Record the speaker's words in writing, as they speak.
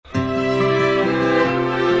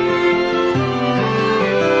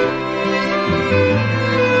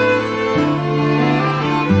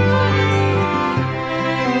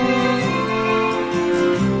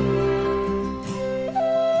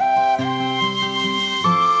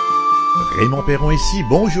Raymond Perron ici,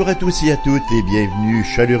 bonjour à tous et à toutes et bienvenue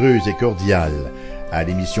chaleureuse et cordiale à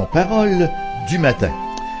l'émission Parole du matin.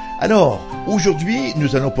 Alors, aujourd'hui,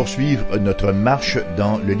 nous allons poursuivre notre marche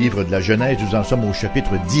dans le livre de la Genèse. Nous en sommes au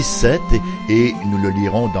chapitre 17 et nous le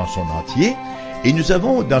lirons dans son entier. Et nous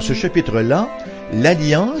avons dans ce chapitre-là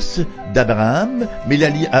l'alliance d'Abraham, mais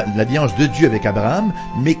l'alliance de Dieu avec Abraham,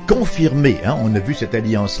 mais confirmée. On a vu cette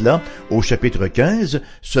alliance-là au chapitre 15.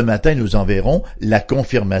 Ce matin, nous en verrons la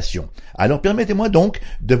confirmation. Alors, permettez-moi donc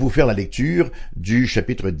de vous faire la lecture du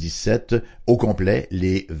chapitre 17 au complet,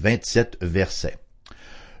 les 27 versets.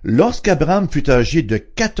 Lorsqu'Abraham fut âgé de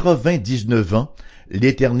 99 ans,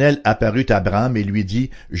 l'Éternel apparut à Abraham et lui dit,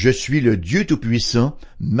 « Je suis le Dieu Tout-Puissant,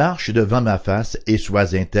 marche devant ma face et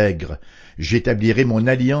sois intègre. J'établirai mon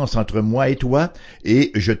alliance entre moi et toi,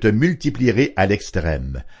 et je te multiplierai à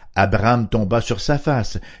l'extrême. » Abraham tomba sur sa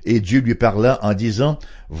face, et Dieu lui parla en disant,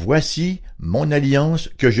 « Voici mon alliance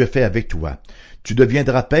que je fais avec toi. Tu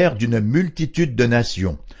deviendras père d'une multitude de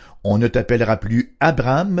nations. On ne t'appellera plus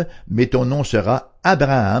Abraham, mais ton nom sera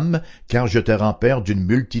Abraham, car je te rends père d'une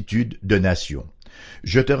multitude de nations.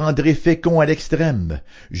 Je te rendrai fécond à l'extrême.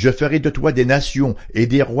 Je ferai de toi des nations, et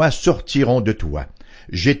des rois sortiront de toi.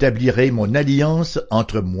 J'établirai mon alliance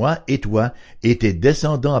entre moi et toi, et tes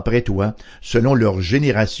descendants après toi, selon leur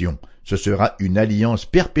génération. Ce sera une alliance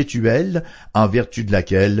perpétuelle, en vertu de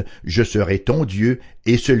laquelle je serai ton Dieu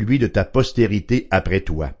et celui de ta postérité après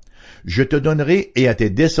toi. Je te donnerai et à tes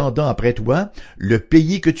descendants après toi le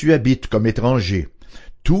pays que tu habites comme étranger,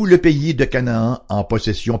 tout le pays de Canaan en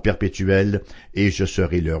possession perpétuelle, et je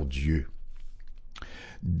serai leur Dieu. »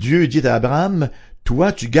 Dieu dit à Abraham, «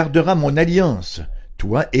 Toi, tu garderas mon alliance,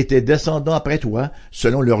 toi et tes descendants après toi,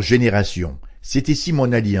 selon leur génération. C'est ici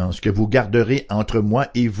mon alliance que vous garderez entre moi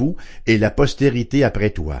et vous et la postérité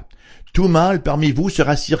après toi. Tout mâle parmi vous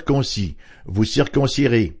sera circoncis, vous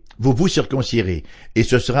vous circoncirez, et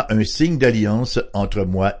ce sera un signe d'alliance entre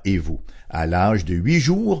moi et vous. À l'âge de 8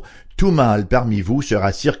 jours, tout mâle parmi vous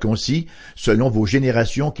sera circoncis, selon vos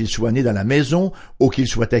générations, qu'il soit né dans la maison ou qu'il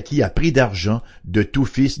soit acquis à prix d'argent de tout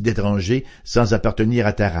fils d'étranger sans appartenir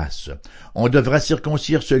à ta race. On devra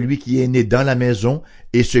circoncire celui qui est né dans la maison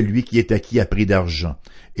et celui qui est acquis à prix d'argent.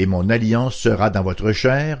 Et mon alliance sera dans votre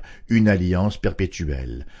chair, une alliance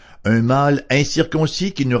perpétuelle. Un mâle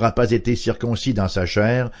incirconcis qui n'aura pas été circoncis dans sa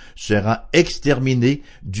chair sera exterminé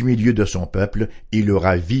du milieu de son peuple, il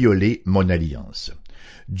aura violé mon alliance. »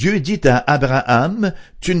 Dieu dit à Abraham,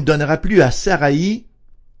 « Tu ne donneras plus à Saraï,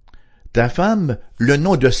 ta femme, le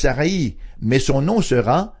nom de Saraï, mais son nom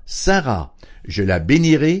sera Sarah. Je la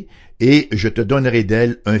bénirai et je te donnerai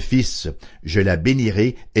d'elle un fils. Je la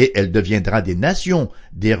bénirai et elle deviendra des nations,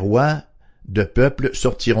 des rois de peuples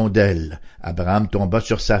sortiront d'elle. » Abraham tomba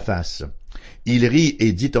sur sa face. Il rit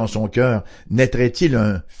et dit en son cœur, « Naîtrait-il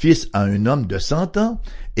un fils à un homme de 100 ans?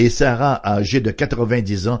 Et Sarah, âgée de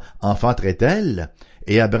 90 ans, enfanterait-elle? »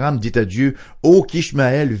 Et Abraham dit à Dieu, « Ô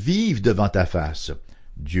qu'Ishmaël vive devant ta face. »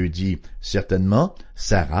 Dieu dit, « Certainement,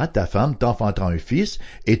 Sarah, ta femme, t'enfantera un fils,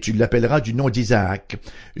 et tu l'appelleras du nom d'Isaac.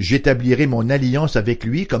 J'établirai mon alliance avec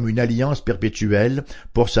lui comme une alliance perpétuelle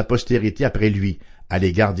pour sa postérité après lui. À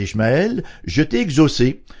l'égard d'Ishmaël, je t'ai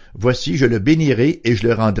exaucé. Voici, je le bénirai et je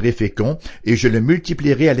le rendrai fécond, et je le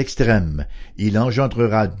multiplierai à l'extrême. Il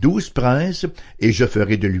engendrera 12 princes, et je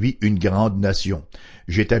ferai de lui une grande nation.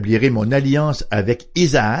 J'établirai mon alliance avec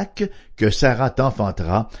Isaac, que Sarah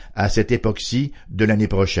t'enfantera à cette époque-ci de l'année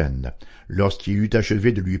prochaine. » Lorsqu'il eut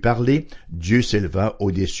achevé de lui parler, Dieu s'éleva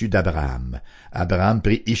au-dessus d'Abraham. Abraham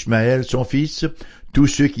prit Ishmaël, son fils, tous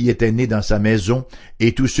ceux qui étaient nés dans sa maison,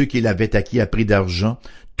 et tous ceux qu'il avait acquis à prix d'argent,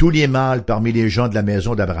 tous les mâles parmi les gens de la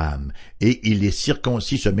maison d'Abraham, et il les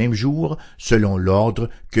circoncit ce même jour, selon l'ordre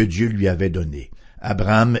que Dieu lui avait donné.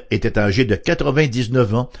 Abraham était âgé de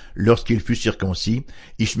 99 ans lorsqu'il fut circoncis.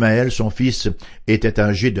 Ishmaël, son fils, était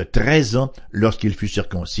âgé de 13 ans lorsqu'il fut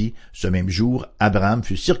circoncis. Ce même jour, Abraham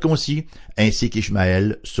fut circoncis, ainsi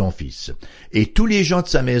qu'Ishmaël, son fils. Et tous les gens de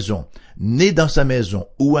sa maison, nés dans sa maison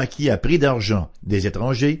ou acquis à prix d'argent des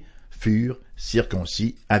étrangers, furent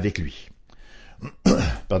circoncis avec lui.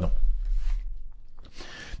 Pardon.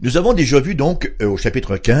 Nous avons déjà vu donc, au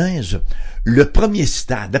chapitre 15, le premier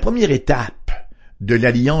stade, la première étape de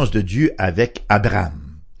l'alliance de Dieu avec Abraham.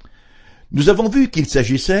 Nous avons vu qu'il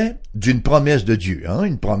s'agissait d'une promesse de Dieu,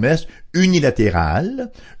 une promesse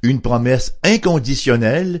unilatérale, une promesse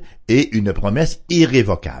inconditionnelle et une promesse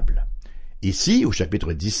irrévocable. Ici, au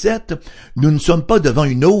chapitre 17, nous ne sommes pas devant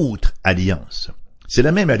une autre alliance. C'est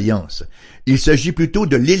la même alliance. Il s'agit plutôt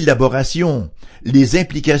de l'élaboration, les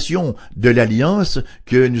implications de l'alliance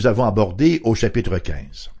que nous avons abordées au chapitre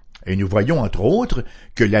 15. Et nous voyons entre autres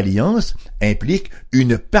que l'alliance implique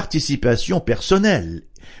une participation personnelle,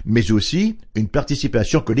 mais aussi une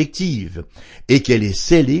participation collective, et qu'elle est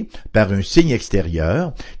scellée par un signe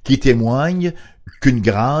extérieur qui témoigne qu'une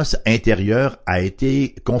grâce intérieure a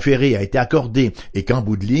été conférée, a été accordée, et qu'en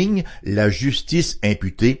bout de ligne, la justice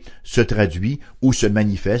imputée se traduit ou se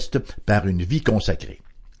manifeste par une vie consacrée.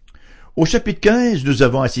 Au chapitre 15, nous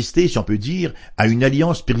avons assisté, si on peut dire, à une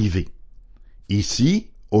alliance privée. Ici,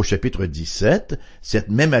 au chapitre 17, cette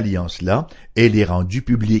même alliance-là, elle est rendue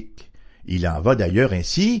publique. Il en va d'ailleurs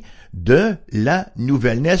ainsi de la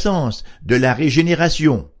nouvelle naissance, de la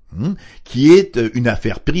régénération, qui est une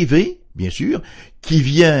affaire privée, bien sûr, qui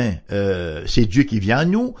vient, c'est Dieu qui vient à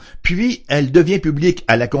nous, puis elle devient publique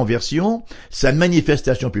à la conversion, sa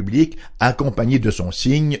manifestation publique accompagnée de son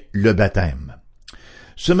signe, le baptême.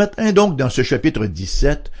 Ce matin donc, dans ce chapitre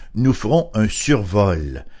 17, nous ferons un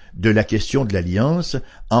survol de la question de l'alliance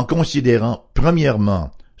en considérant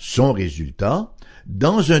premièrement son résultat,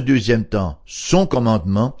 dans un deuxième temps son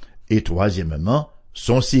commandement et troisièmement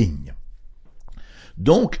son signe.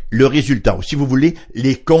 Donc, le résultat, ou si vous voulez,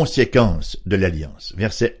 les conséquences de l'alliance.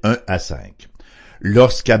 Versets 1 à 5.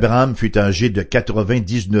 Lorsqu'Abraham fut âgé de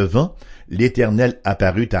 99 ans, l'Éternel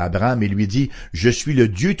apparut à Abraham et lui dit, « Je suis le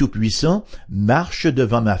Dieu Tout-Puissant, marche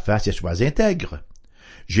devant ma face et sois intègre.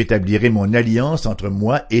 J'établirai mon alliance entre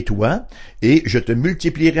moi et toi, et je te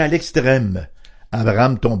multiplierai à l'extrême. »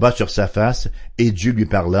 Abraham tomba sur sa face, et Dieu lui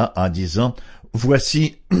parla en disant, «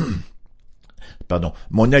 Voici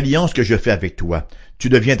mon alliance que je fais avec toi. Tu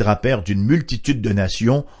deviendras père d'une multitude de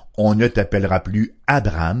nations. On ne t'appellera plus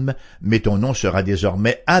Abraham, mais ton nom sera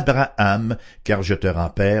désormais Abraham, car je te rends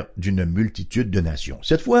père d'une multitude de nations. »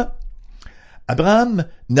 Cette fois, Abraham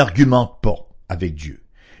n'argumente pas avec Dieu.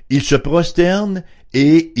 Il se prosterne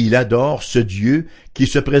et il adore ce Dieu qui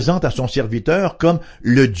se présente à son serviteur comme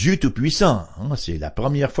le Dieu Tout-Puissant. C'est la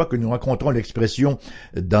première fois que nous rencontrons l'expression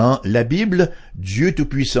dans la Bible, Dieu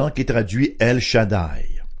Tout-Puissant qui traduit El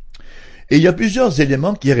Shaddai. Et il y a plusieurs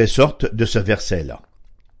éléments qui ressortent de ce verset-là.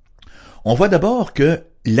 On voit d'abord que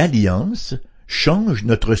l'alliance change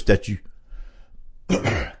notre statut.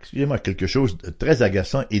 Excusez-moi, quelque chose de très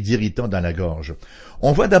agaçant et d'irritant dans la gorge.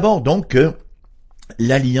 On voit d'abord donc que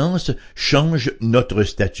l'alliance change notre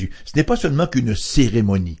statut. Ce n'est pas seulement qu'une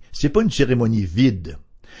cérémonie. C'est pas une cérémonie vide.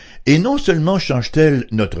 Et non seulement change-t-elle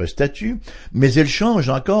notre statut, mais elle change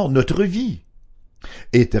encore notre vie.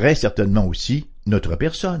 Et très certainement aussi notre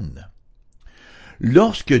personne.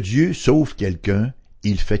 Lorsque Dieu sauve quelqu'un,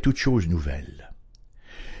 il fait toute chose nouvelle.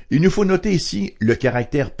 Il nous faut noter ici le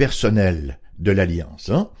caractère personnel de l'alliance.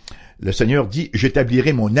 Le Seigneur dit, «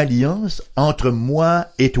 J'établirai mon alliance entre moi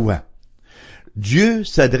et toi. » Dieu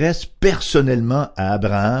s'adresse personnellement à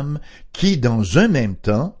Abraham, qui, dans un même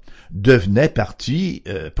temps, devenait partie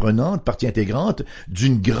prenante, partie intégrante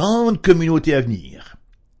d'une grande communauté à venir.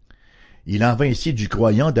 Il en va ainsi du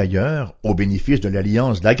croyant d'ailleurs au bénéfice de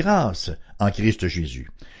l'alliance de la grâce en Christ Jésus.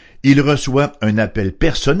 Il reçoit un appel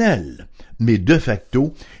personnel, mais de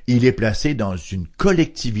facto, il est placé dans une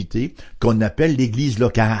collectivité qu'on appelle l'Église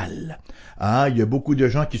locale. Il y a beaucoup de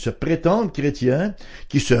gens qui se prétendent chrétiens,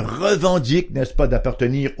 qui se revendiquent, n'est-ce pas,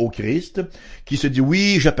 d'appartenir au Christ, qui se disent,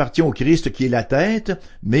 oui, j'appartiens au Christ qui est la tête,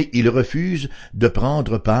 mais ils refusent de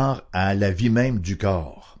prendre part à la vie même du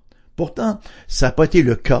corps. Pourtant, ça n'a pas été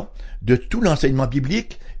le cas de tout l'enseignement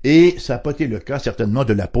biblique et ça n'a pas été le cas certainement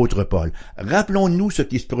de l'apôtre Paul. Rappelons-nous ce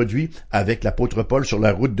qui se produit avec l'apôtre Paul sur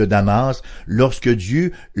la route de Damas lorsque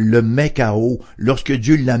Dieu le met KO, lorsque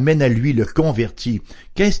Dieu l'amène à lui, le convertit.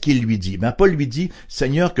 Qu'est-ce qu'il lui dit? Paul lui dit, «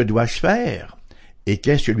 Seigneur, que dois-je faire? » Et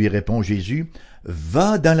qu'est-ce que lui répond Jésus? «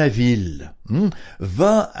 Va dans la ville,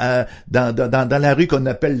 va dans la rue qu'on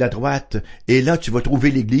appelle la droite, et là tu vas trouver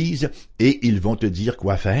l'église, et ils vont te dire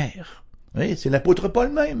quoi faire. » Oui, c'est l'apôtre Paul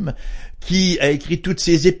même qui a écrit toutes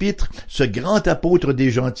ces épîtres. Ce grand apôtre des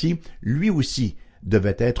gentils, lui aussi,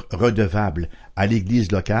 devait être redevable à l'Église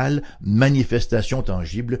locale, manifestation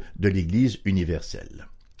tangible de l'Église universelle.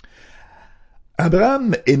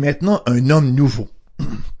 Abraham est maintenant un homme nouveau,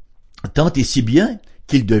 tant et si bien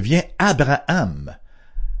qu'il devient Abraham.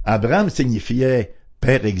 Abraham signifiait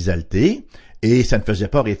Père exalté, et ça ne faisait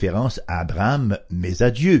pas référence à Abraham, mais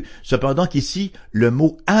à Dieu. Cependant qu'ici, le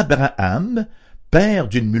mot Abraham, père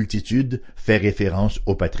d'une multitude, fait référence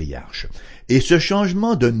au patriarche. Et ce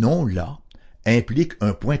changement de nom-là implique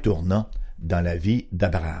un point tournant dans la vie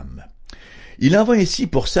d'Abraham. Il en va ainsi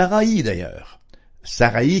pour Saraï d'ailleurs.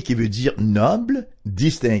 Saraï qui veut dire noble,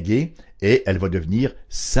 distinguée, et elle va devenir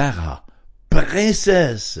Sarah,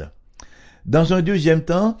 princesse. Dans un deuxième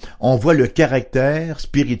temps, on voit le caractère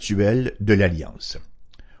spirituel de l'alliance.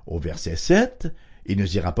 Au verset 7, Il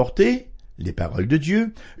nous y rapportait les paroles de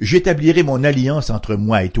Dieu. J'établirai mon alliance entre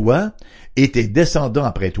moi et toi, et tes descendants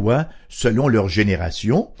après toi, selon leur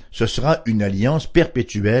génération. Ce sera une alliance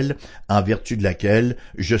perpétuelle, en vertu de laquelle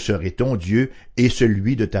je serai ton Dieu et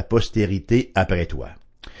celui de ta postérité après toi.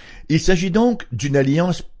 Il s'agit donc d'une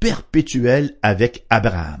alliance perpétuelle avec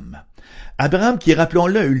Abraham. Abraham qui,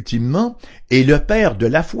 rappelons-le ultimement, est le père de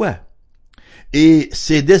la foi. Et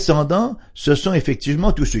ses descendants, ce sont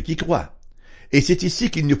effectivement tous ceux qui croient. Et c'est ici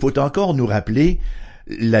qu'il nous faut encore nous rappeler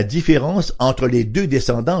la différence entre les deux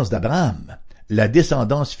descendances d'Abraham, la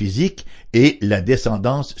descendance physique et la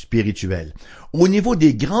descendance spirituelle. Au niveau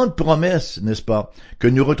des grandes promesses, n'est-ce pas, que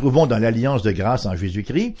nous retrouvons dans l'alliance de grâce en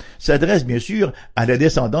Jésus-Christ, s'adresse bien sûr à la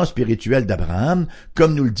descendance spirituelle d'Abraham,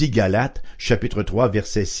 comme nous le dit Galates, chapitre 3,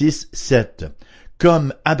 versets 6, 7.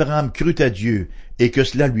 Comme Abraham crut à Dieu et que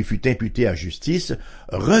cela lui fut imputé à justice,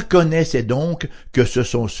 reconnaissez donc que ce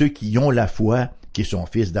sont ceux qui ont la foi qui sont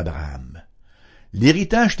fils d'Abraham.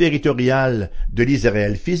 L'héritage territorial de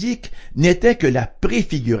l'Israël physique n'était que la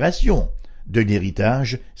préfiguration de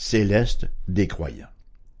l'héritage céleste des croyants.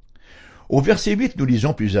 Au verset 8, nous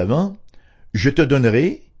lisons plus avant, « Je te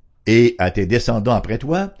donnerai, et à tes descendants après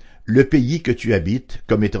toi, le pays que tu habites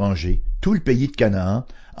comme étranger, tout le pays de Canaan,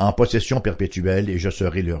 en possession perpétuelle, et je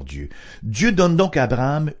serai leur Dieu. » Dieu donne donc à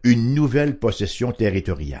Abraham une nouvelle possession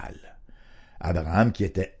territoriale. Abraham qui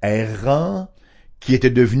était errant, qui était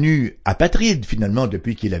devenu apatride finalement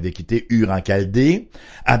depuis qu'il avait quitté Ur en Chaldée,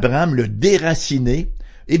 Abraham le déraciné,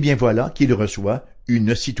 et bien voilà qu'il reçoit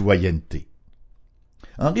une citoyenneté.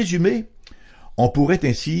 En résumé, on pourrait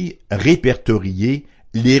ainsi répertorier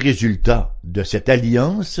les résultats de cette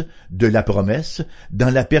alliance de la promesse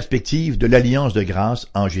dans la perspective de l'alliance de grâce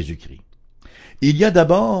en Jésus-Christ. Il y a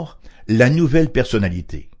d'abord la nouvelle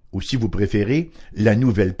personnalité, ou si vous préférez, la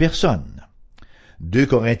nouvelle personne. 2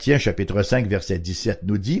 Corinthiens chapitre 5 verset 17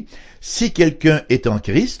 nous dit « Si quelqu'un est en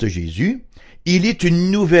Christ Jésus, il est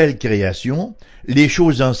une nouvelle création, les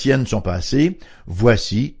choses anciennes sont passées,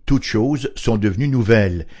 voici, toutes choses sont devenues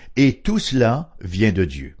nouvelles, et tout cela vient de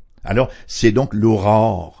Dieu. » Alors, c'est donc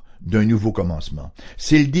l'aurore d'un nouveau commencement.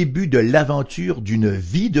 C'est le début de l'aventure d'une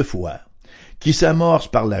vie de foi qui s'amorce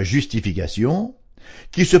par la justification,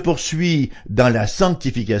 qui se poursuit dans la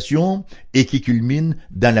sanctification et qui culmine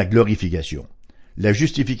dans la glorification. La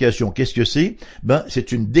justification, qu'est-ce que c'est?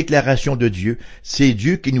 C'est une déclaration de Dieu. C'est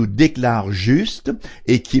Dieu qui nous déclare juste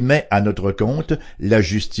et qui met à notre compte la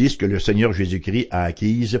justice que le Seigneur Jésus-Christ a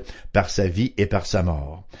acquise par sa vie et par sa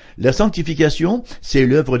mort. La sanctification, c'est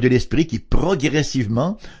l'œuvre de l'Esprit qui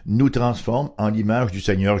progressivement nous transforme en l'image du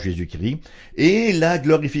Seigneur Jésus-Christ. Et la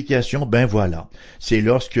glorification, voilà. C'est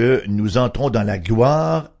lorsque nous entrons dans la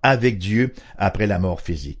gloire avec Dieu après la mort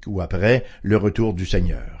physique ou après le retour du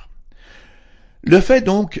Seigneur. Le fait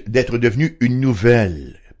donc d'être devenu une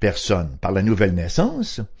nouvelle personne par la nouvelle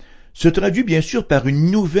naissance se traduit bien sûr par une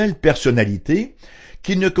nouvelle personnalité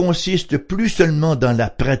qui ne consiste plus seulement dans la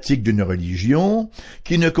pratique d'une religion,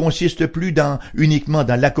 qui ne consiste plus uniquement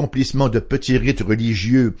dans l'accomplissement de petits rites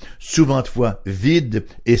religieux, souvent de fois vides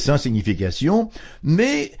et sans signification,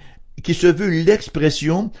 mais qui se veut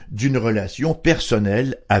l'expression d'une relation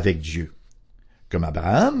personnelle avec Dieu. Comme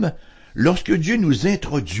Abraham, lorsque Dieu nous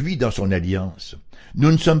introduit dans son alliance,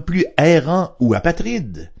 nous ne sommes plus errants ou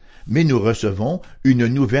apatrides, mais nous recevons une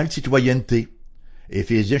nouvelle citoyenneté.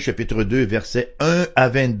 Éphésiens chapitre 2, versets 1 à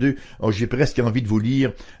 22. Oh, j'ai presque envie de vous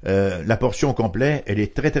lire la portion complète, elle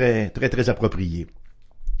est très appropriée.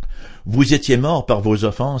 Vous étiez morts par vos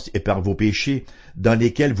offenses et par vos péchés, dans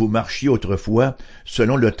lesquels vous marchiez autrefois,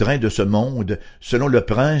 selon le train de ce monde, selon le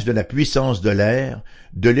prince de la puissance de l'air,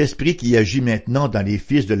 de l'esprit qui agit maintenant dans les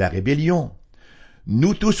fils de la rébellion.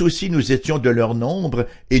 Nous tous aussi nous étions de leur nombre,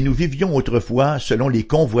 et nous vivions autrefois selon les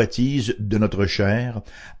convoitises de notre chair,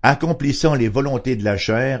 accomplissant les volontés de la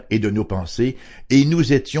chair et de nos pensées, et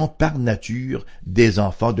nous étions par nature des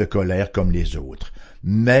enfants de colère comme les autres.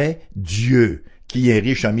 Mais Dieu, qui est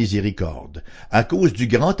riche en miséricorde, à cause du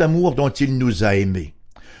grand amour dont il nous a aimés,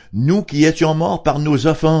 nous qui étions morts par nos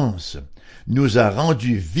offenses, nous a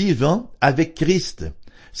rendus vivants avec Christ.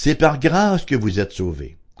 C'est par grâce que vous êtes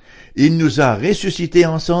sauvés. Il nous a ressuscités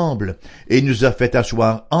ensemble et nous a fait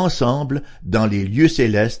asseoir ensemble dans les lieux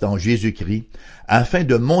célestes en Jésus-Christ, afin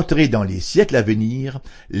de montrer dans les siècles à venir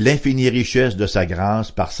l'infinie richesse de sa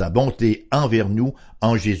grâce par sa bonté envers nous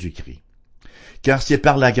en Jésus-Christ. Car c'est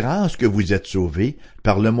par la grâce que vous êtes sauvés,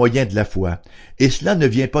 par le moyen de la foi, et cela ne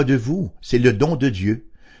vient pas de vous, c'est le don de Dieu.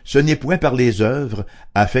 Ce n'est point par les œuvres,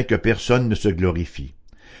 afin que personne ne se glorifie.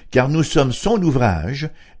 Car nous sommes son ouvrage,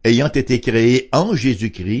 ayant été créés en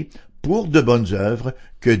Jésus-Christ pour de bonnes œuvres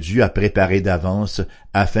que Dieu a préparées d'avance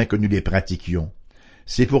afin que nous les pratiquions.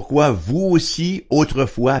 C'est pourquoi vous aussi,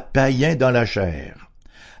 autrefois païens dans la chair,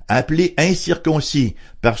 appelés incirconcis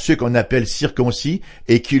par ceux qu'on appelle circoncis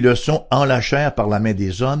et qui le sont en la chair par la main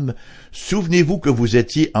des hommes, souvenez-vous que vous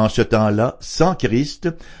étiez en ce temps-là sans Christ,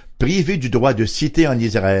 privés du droit de cité en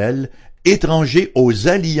Israël, étrangers aux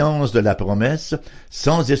alliances de la promesse,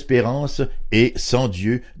 sans espérance et sans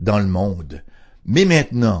Dieu dans le monde. Mais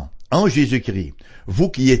maintenant, en Jésus-Christ, vous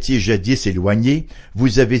qui étiez jadis éloignés,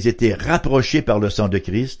 vous avez été rapprochés par le sang de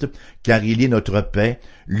Christ, car il est notre paix,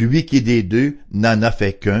 lui qui des deux n'en a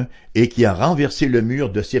fait qu'un, et qui a renversé le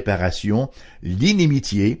mur de séparation,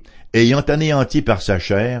 l'inimitié, ayant anéanti par sa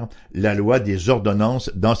chair la loi des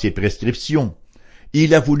ordonnances dans ses prescriptions.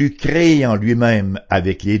 Il a voulu créer en lui-même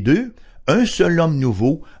avec les deux un seul homme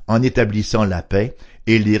nouveau en établissant la paix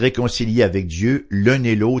et les réconcilier avec Dieu l'un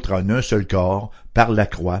et l'autre en un seul corps par la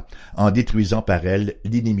croix, en détruisant par elle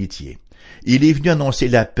l'inimitié. Il est venu annoncer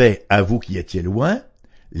la paix à vous qui étiez loin,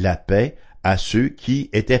 la paix à ceux qui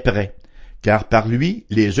étaient près, car par lui,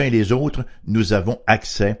 les uns et les autres, nous avons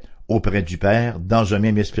accès auprès du Père dans un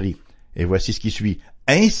même esprit. Et voici ce qui suit.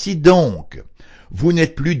 Ainsi donc, vous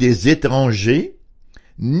n'êtes plus des étrangers,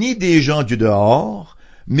 ni des gens du dehors,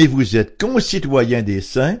 mais vous êtes concitoyens des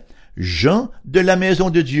saints, gens de la maison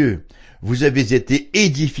de Dieu. Vous avez été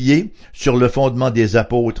édifiés sur le fondement des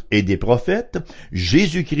apôtres et des prophètes,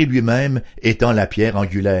 Jésus-Christ lui-même étant la pierre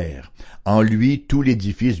angulaire. En lui, tout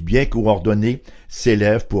l'édifice bien coordonné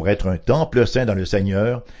s'élève pour être un temple saint dans le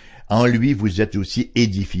Seigneur. En lui, vous êtes aussi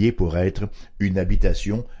édifiés pour être une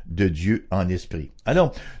habitation de Dieu en esprit.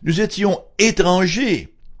 Alors, nous étions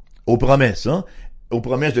étrangers aux promesses, aux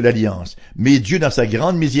promesses de l'Alliance. Mais Dieu, dans sa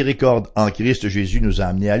grande miséricorde en Christ Jésus, nous a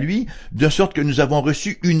amenés à lui, de sorte que nous avons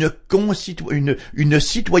reçu une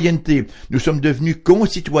citoyenneté. Nous sommes devenus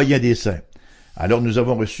concitoyens des saints. Alors nous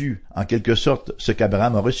avons reçu, en quelque sorte, ce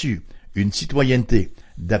qu'Abraham a reçu, une citoyenneté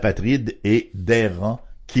d'apatride et d'errant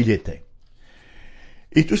qu'il était.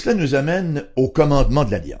 Et tout cela nous amène au commandement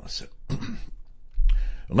de l'Alliance.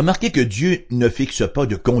 Remarquez que Dieu ne fixe pas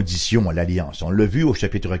de conditions à l'alliance. On l'a vu au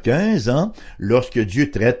chapitre 15, lorsque Dieu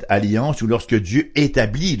traite alliance ou lorsque Dieu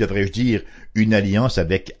établit, devrais-je dire, une alliance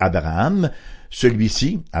avec Abraham.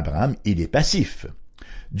 Celui-ci, Abraham, il est passif.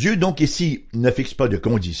 Dieu donc ici ne fixe pas de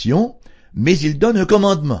conditions, mais il donne un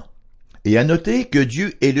commandement. Et à noter que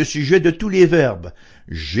Dieu est le sujet de tous les verbes.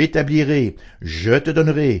 J'établirai, je te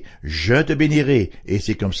donnerai, je te bénirai. Et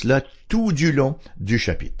c'est comme cela tout du long du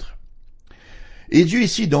chapitre. Et Dieu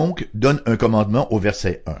ici donc donne un commandement au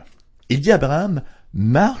verset 1. Il dit à Abraham, «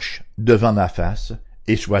 Marche devant ma face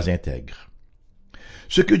et sois intègre. »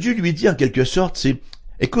 Ce que Dieu lui dit en quelque sorte, c'est,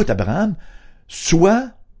 « Écoute Abraham,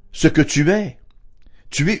 sois ce que tu es.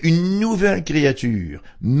 Tu es une nouvelle créature.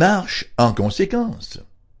 Marche en conséquence. »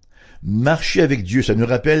 Marcher avec Dieu, ça nous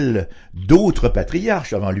rappelle d'autres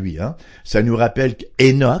patriarches avant lui. Ça nous rappelle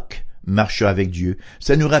qu'Enoch marcha avec Dieu.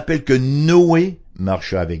 Ça nous rappelle que Noé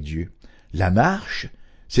marcha avec Dieu. La marche,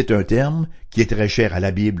 c'est un terme qui est très cher à la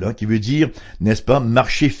Bible, qui veut dire, n'est-ce pas,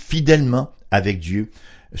 marcher fidèlement avec Dieu,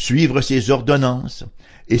 suivre ses ordonnances.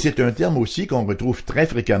 Et c'est un terme aussi qu'on retrouve très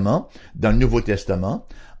fréquemment dans le Nouveau Testament,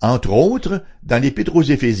 entre autres dans l'Épître aux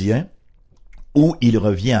Éphésiens, où il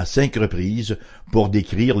revient à 5 reprises pour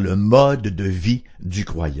décrire le mode de vie du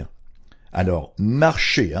croyant. Alors,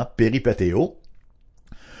 marcher, péripatéo,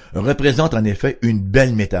 représente en effet une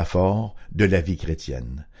belle métaphore de la vie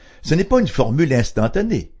chrétienne. Ce n'est pas une formule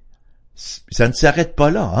instantanée. Ça ne s'arrête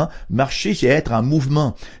pas là. Marcher, c'est être en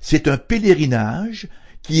mouvement. C'est un pèlerinage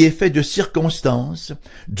qui est fait de circonstances,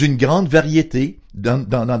 d'une grande variété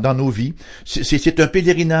dans nos vies. C'est un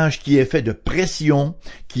pèlerinage qui est fait de pression,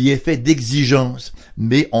 qui est fait d'exigences,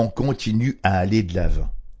 mais on continue à aller de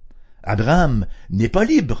l'avant. Abraham n'est pas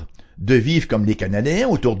libre de vivre comme les Cananéens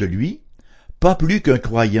autour de lui, pas plus qu'un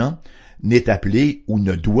croyant n'est appelé ou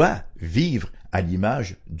ne doit vivre à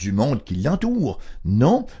l'image du monde qui l'entoure.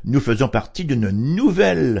 Non, nous faisons partie d'une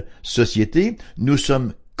nouvelle société, nous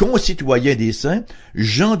sommes concitoyens des saints,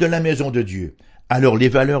 gens de la maison de Dieu. Alors les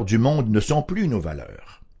valeurs du monde ne sont plus nos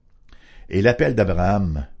valeurs. Et l'appel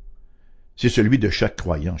d'Abraham, c'est celui de chaque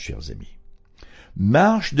croyant, chers amis.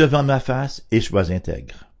 Marche devant ma face et sois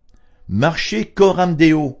intègre. Marchez coram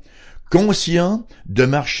Deo, conscient de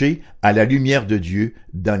marcher à la lumière de Dieu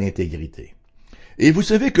dans l'intégrité. Et vous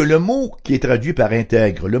savez que le mot qui est traduit par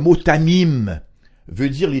intègre, le mot tamim, veut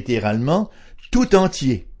dire littéralement tout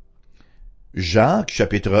entier. Jacques,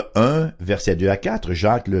 chapitre 1, versets 2 à 4,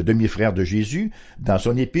 Jacques, le demi-frère de Jésus, dans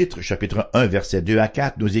son épître, chapitre 1, versets 2 à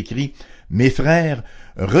 4, nous écrit « Mes frères,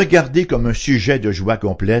 regardez comme un sujet de joie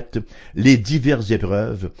complète les diverses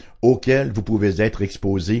épreuves auxquelles vous pouvez être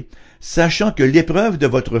exposés, sachant que l'épreuve de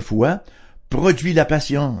votre foi produit la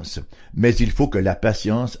patience, mais il faut que la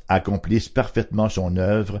patience accomplisse parfaitement son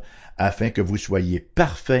œuvre afin que vous soyez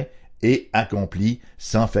parfaits et accomplis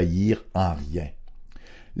sans faillir en rien.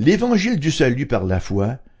 L'évangile du salut par la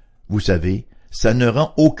foi, vous savez, ça ne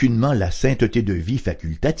rend aucunement la sainteté de vie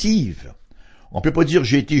facultative. On ne peut pas dire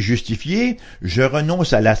j'ai été justifié, je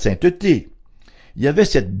renonce à la sainteté. Il y avait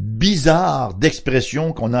cette bizarre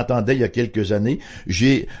d'expression qu'on entendait il y a quelques années.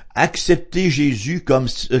 J'ai accepté Jésus comme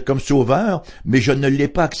sauveur, mais je ne l'ai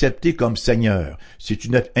pas accepté comme Seigneur. C'est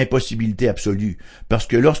une impossibilité absolue. Parce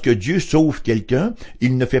que lorsque Dieu sauve quelqu'un,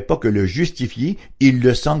 il ne fait pas que le justifier, il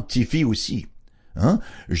le sanctifie aussi.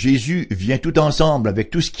 Jésus vient tout ensemble avec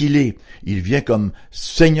tout ce qu'il est. Il vient comme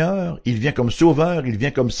Seigneur, il vient comme sauveur, il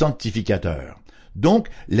vient comme sanctificateur. Donc,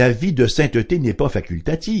 la vie de sainteté n'est pas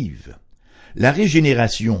facultative. La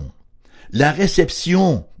régénération, la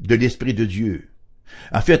réception de l'Esprit de Dieu.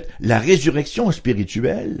 En fait, la résurrection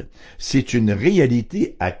spirituelle, c'est une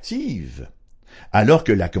réalité active, alors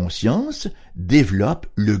que la conscience développe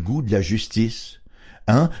le goût de la justice.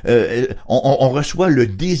 On reçoit le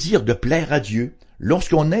désir de plaire à Dieu.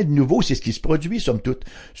 Lorsqu'on est de nouveau, c'est ce qui se produit, somme toute.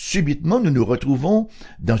 Subitement, nous nous retrouvons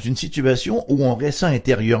dans une situation où on ressent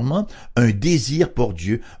intérieurement un désir pour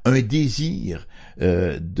Dieu, un désir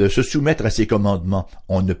de se soumettre à ses commandements.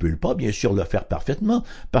 On ne peut pas, bien sûr, le faire parfaitement,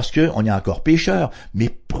 parce qu'on est encore pécheur, mais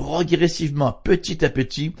progressivement, petit à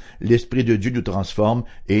petit, l'Esprit de Dieu nous transforme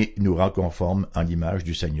et nous rend conformes en l'image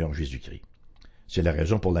du Seigneur Jésus-Christ. C'est la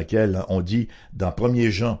raison pour laquelle on dit dans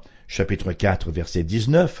 1 Jean, chapitre 4, verset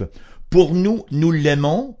 19, « Pour nous, nous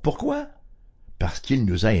l'aimons. » Pourquoi? Parce qu'il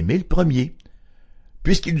nous a aimés le premier.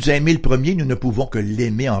 Puisqu'il nous a aimés le premier, nous ne pouvons que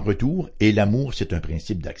l'aimer en retour, et l'amour, c'est un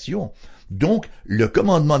principe d'action. Donc, le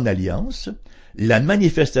commandement de l'alliance, la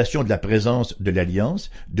manifestation de la présence de l'alliance,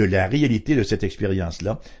 de la réalité de cette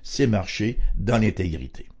expérience-là, c'est marcher dans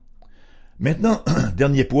l'intégrité. Maintenant,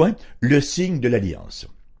 dernier point, le signe de l'alliance.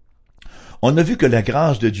 On a vu que la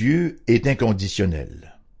grâce de Dieu est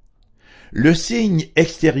inconditionnelle. Le signe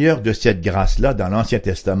extérieur de cette grâce-là dans l'Ancien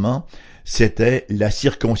Testament, c'était la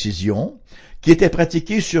circoncision, qui était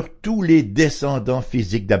pratiquée sur tous les descendants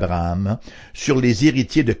physiques d'Abraham, sur les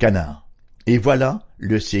héritiers de Canaan. Et voilà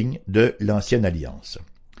le signe de l'Ancienne Alliance.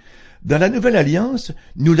 Dans la Nouvelle Alliance,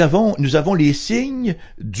 nous avons les signes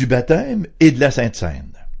du baptême et de la Sainte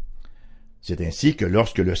Seine. C'est ainsi que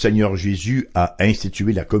lorsque le Seigneur Jésus a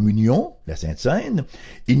institué la communion, la Sainte Seine,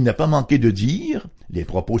 il n'a pas manqué de dire, les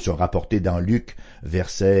propos sont rapportés dans Luc,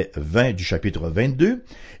 verset 20 du chapitre 22,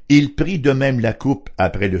 « Il prit de même la coupe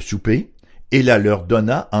après le souper, et la leur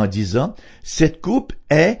donna en disant, « Cette coupe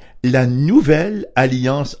est la nouvelle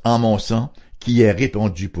alliance en mon sang qui est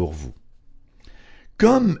répandue pour vous. »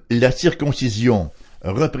 Comme la circoncision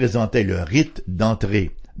représentait le rite d'entrée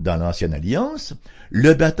dans l'Ancienne Alliance,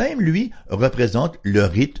 le baptême, lui, représente le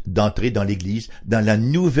rite d'entrée dans l'Église, dans la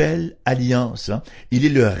Nouvelle Alliance. Il est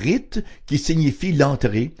le rite qui signifie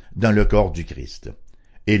l'entrée dans le corps du Christ.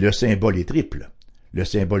 Et le symbole est triple, le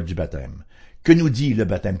symbole du baptême. Que nous dit le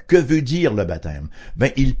baptême? Que veut dire le baptême?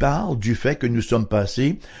 Il parle du fait que nous sommes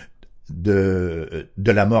passés de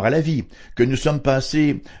la mort à la vie, que nous sommes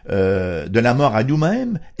passés de la mort à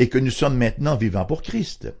nous-mêmes et que nous sommes maintenant vivants pour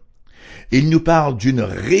Christ. Il nous parle d'une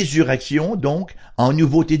résurrection, donc, en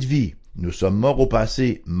nouveauté de vie. Nous sommes morts au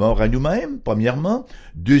passé, morts à nous-mêmes, premièrement.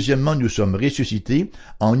 Deuxièmement, nous sommes ressuscités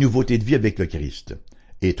en nouveauté de vie avec le Christ.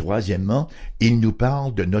 Et troisièmement, il nous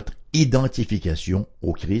parle de notre identification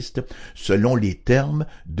au Christ, selon les termes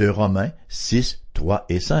de Romains 6, 3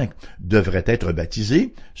 et 5. Devraient être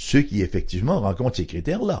baptisés ceux qui effectivement rencontrent ces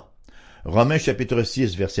critères-là. Romains chapitre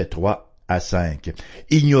 6, verset 3 à 5.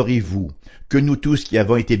 Ignorez-vous que nous tous qui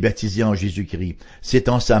avons été baptisés en Jésus-Christ, c'est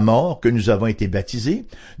en sa mort que nous avons été baptisés.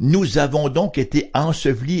 Nous avons donc été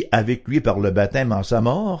ensevelis avec lui par le baptême en sa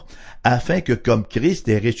mort, afin que comme Christ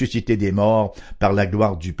est ressuscité des morts par la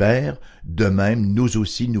gloire du Père, de même nous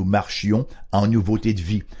aussi nous marchions en nouveauté de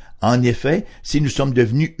vie. En effet, si nous sommes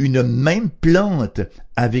devenus une même plante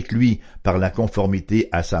avec lui par la conformité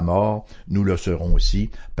à sa mort, nous le serons aussi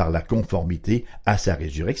par la conformité à sa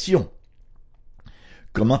résurrection.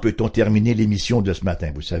 Comment peut-on terminer l'émission de ce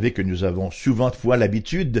matin? Vous savez que nous avons souvent de fois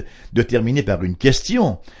l'habitude de terminer par une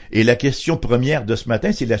question. Et la question première de ce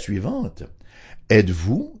matin, c'est la suivante.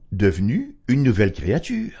 Êtes-vous devenu une nouvelle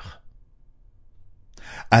créature?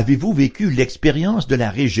 Avez-vous vécu l'expérience de la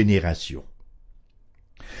régénération?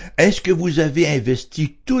 Est-ce que vous avez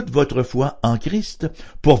investi toute votre foi en Christ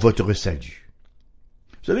pour votre salut?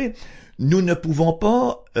 Vous savez, nous ne pouvons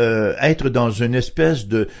pas être dans une espèce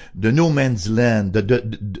de no man's land,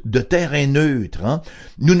 de terrain neutre.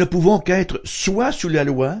 Nous ne pouvons qu'être soit sous la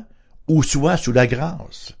loi ou soit sous la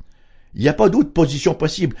grâce. Il n'y a pas d'autre position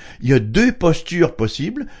possible. Il y a deux postures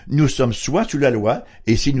possibles. Nous sommes soit sous la loi,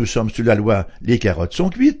 et si nous sommes sous la loi, les carottes sont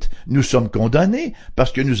cuites. Nous sommes condamnés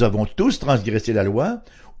parce que nous avons tous transgressé la loi,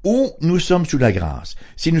 ou nous sommes sous la grâce.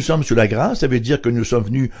 Si nous sommes sous la grâce, ça veut dire que nous sommes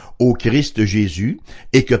venus au Christ Jésus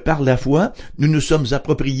et que par la foi, nous nous sommes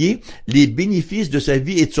appropriés les bénéfices de sa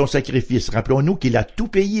vie et de son sacrifice. Rappelons-nous qu'il a tout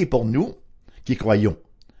payé pour nous qui croyons.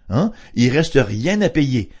 Il reste rien à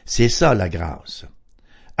payer. C'est ça la grâce.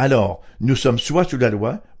 Alors, nous sommes soit sous la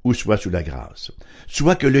loi ou soit sous la grâce.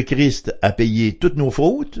 Soit que le Christ a payé toutes nos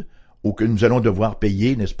fautes, ou que nous allons devoir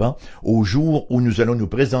payer, n'est-ce pas, au jour où nous allons nous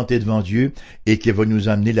présenter devant Dieu et qui va nous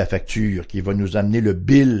amener la facture, qui va nous amener le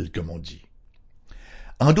bill, comme on dit.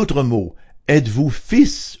 En d'autres mots, êtes-vous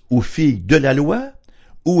fils ou fille de la loi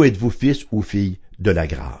ou êtes-vous fils ou fille de la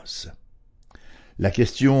grâce? La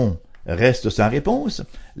question reste sans réponse.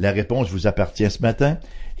 La réponse vous appartient ce matin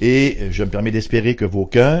et je me permets d'espérer que vos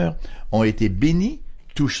cœurs ont été bénis,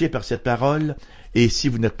 touchés par cette parole, et si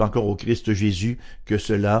vous n'êtes pas encore au Christ Jésus, que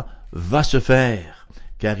cela va se faire,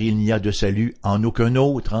 car il n'y a de salut en aucun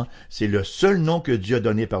autre. C'est le seul nom que Dieu a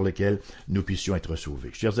donné par lequel nous puissions être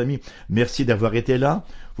sauvés. Chers amis, merci d'avoir été là.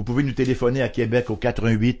 Vous pouvez nous téléphoner à Québec au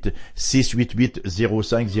 88 688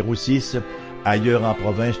 0506, ailleurs en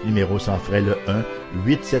province, numéro sans frais le 1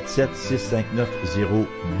 877 659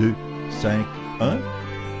 0251.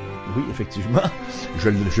 Oui, effectivement, je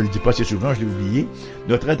le dis pas assez souvent, je l'ai oublié.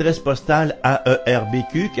 Notre adresse postale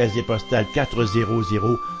AERBQ, casier postal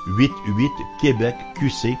 40088, Québec,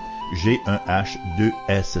 QC,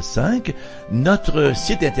 G1H2S5. Notre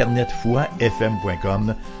site internet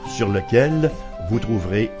foifm.com, sur lequel vous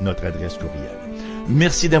trouverez notre adresse courriel.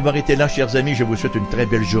 Merci d'avoir été là, chers amis. Je vous souhaite une très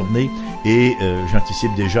belle journée et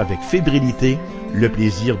j'anticipe déjà avec fébrilité le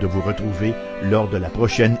plaisir de vous retrouver lors de la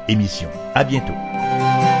prochaine émission. À bientôt.